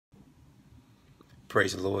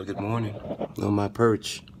Praise the Lord. Good morning. On my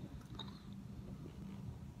perch,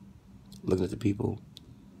 looking at the people,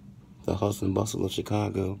 the hustle and bustle of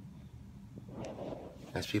Chicago,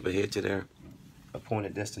 as people head to their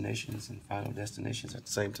appointed destinations and final destinations at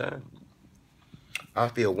the same time. I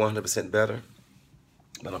feel 100% better,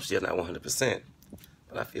 but I'm still not 100%.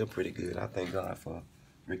 But I feel pretty good. I thank God for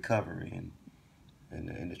recovery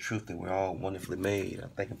and the truth that we're all wonderfully made. I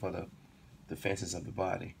thank Him for the defenses of the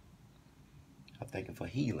body. I thank Him for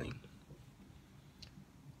healing.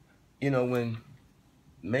 You know, when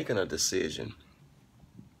making a decision,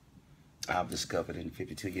 I've discovered in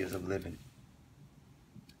 52 years of living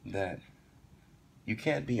that you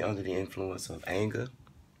can't be under the influence of anger,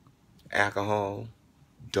 alcohol,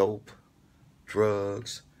 dope,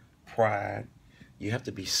 drugs, pride. You have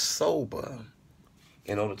to be sober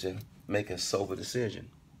in order to make a sober decision.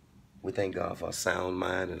 We thank God for a sound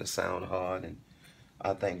mind and a sound heart, and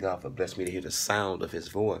I thank God for blessing me to hear the sound of His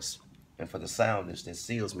voice and for the soundness that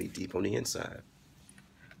seals me deep on the inside.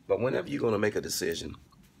 But whenever you're going to make a decision,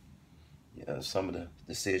 some of the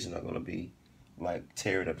decisions are going to be like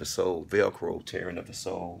tearing of the soul, Velcro tearing of the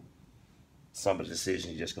soul. Some of the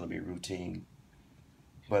decisions are just going to be routine.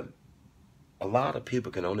 But a lot of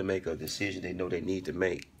people can only make a decision they know they need to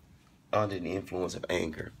make under the influence of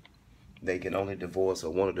anger. They can only divorce or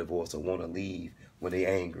want to leave when they're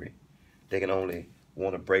angry. They can only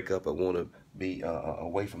want to break up or want to be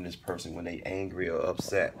away from this person when they're angry or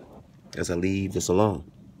upset. As I leave this alone.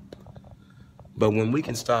 But when we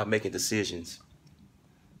can start making decisions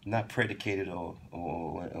not predicated or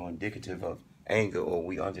indicative of anger, or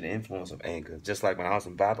we under the influence of anger, just like when I was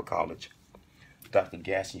in Bible college, Dr.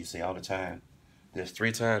 Gaston used to say all the time, there's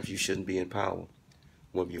 3 times you shouldn't be in power.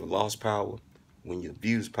 When you lost power, when you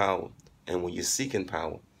abuse power, and when you're seeking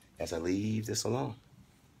power, as I leave this alone.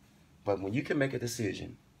 But when you can make a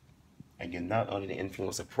decision and you're not under the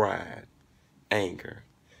influence of pride, anger,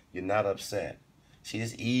 you're not upset. See,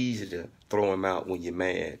 it's easy to throw him out when you're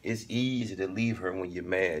mad. It's easy to leave her when you're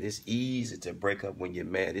mad. It's easy to break up when you're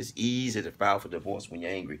mad. It's easy to file for divorce when you're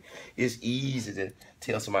angry. It's easy to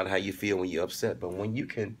tell somebody how you feel when you're upset. But when you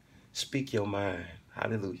can speak your mind,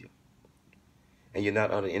 hallelujah, and you're not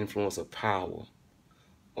under the influence of power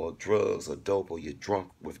or drugs or dope, or you're drunk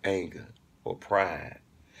with anger or pride,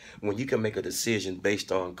 when you can make a decision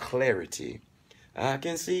based on clarity, I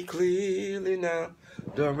can see clearly now,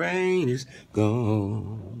 the rain is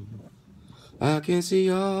gone. I can see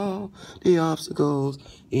all the obstacles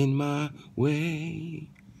in my way.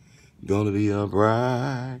 Gonna be a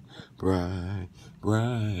bright, bright,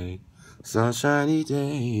 bright, sunshiny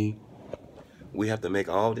day. We have to make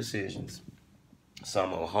all decisions.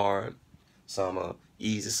 Some are hard, some are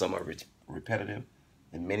easy, some are repetitive,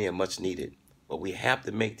 and many are much needed. But we have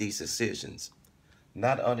to make these decisions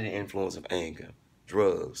not under the influence of anger,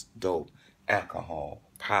 drugs, dope, alcohol,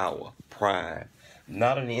 power, pride,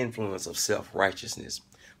 not under the influence of self-righteousness.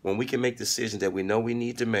 When we can make decisions that we know we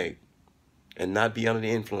need to make and not be under the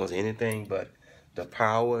influence of anything but the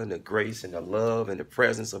power and the grace and the love and the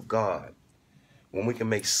presence of God, when we can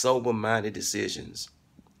make sober-minded decisions,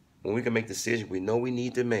 when we can make decisions we know we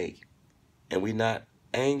need to make, and we're not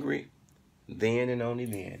angry, then and only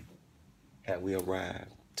then have we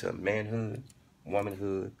arrived to manhood,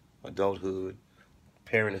 womanhood, adulthood,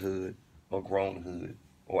 parenthood, or grownhood,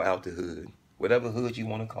 or out the hood, whatever hood you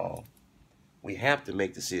want to call. We have to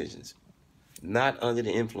make decisions, not under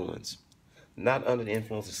the influence, not under the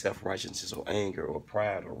influence of self-righteousness or anger or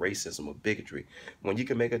pride or racism or bigotry. When you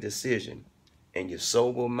can make a decision and you're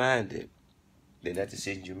sober-minded, then that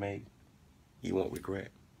decision you make, you won't regret.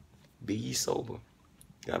 Be ye sober.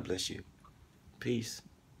 God bless you. Peace.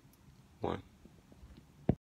 1.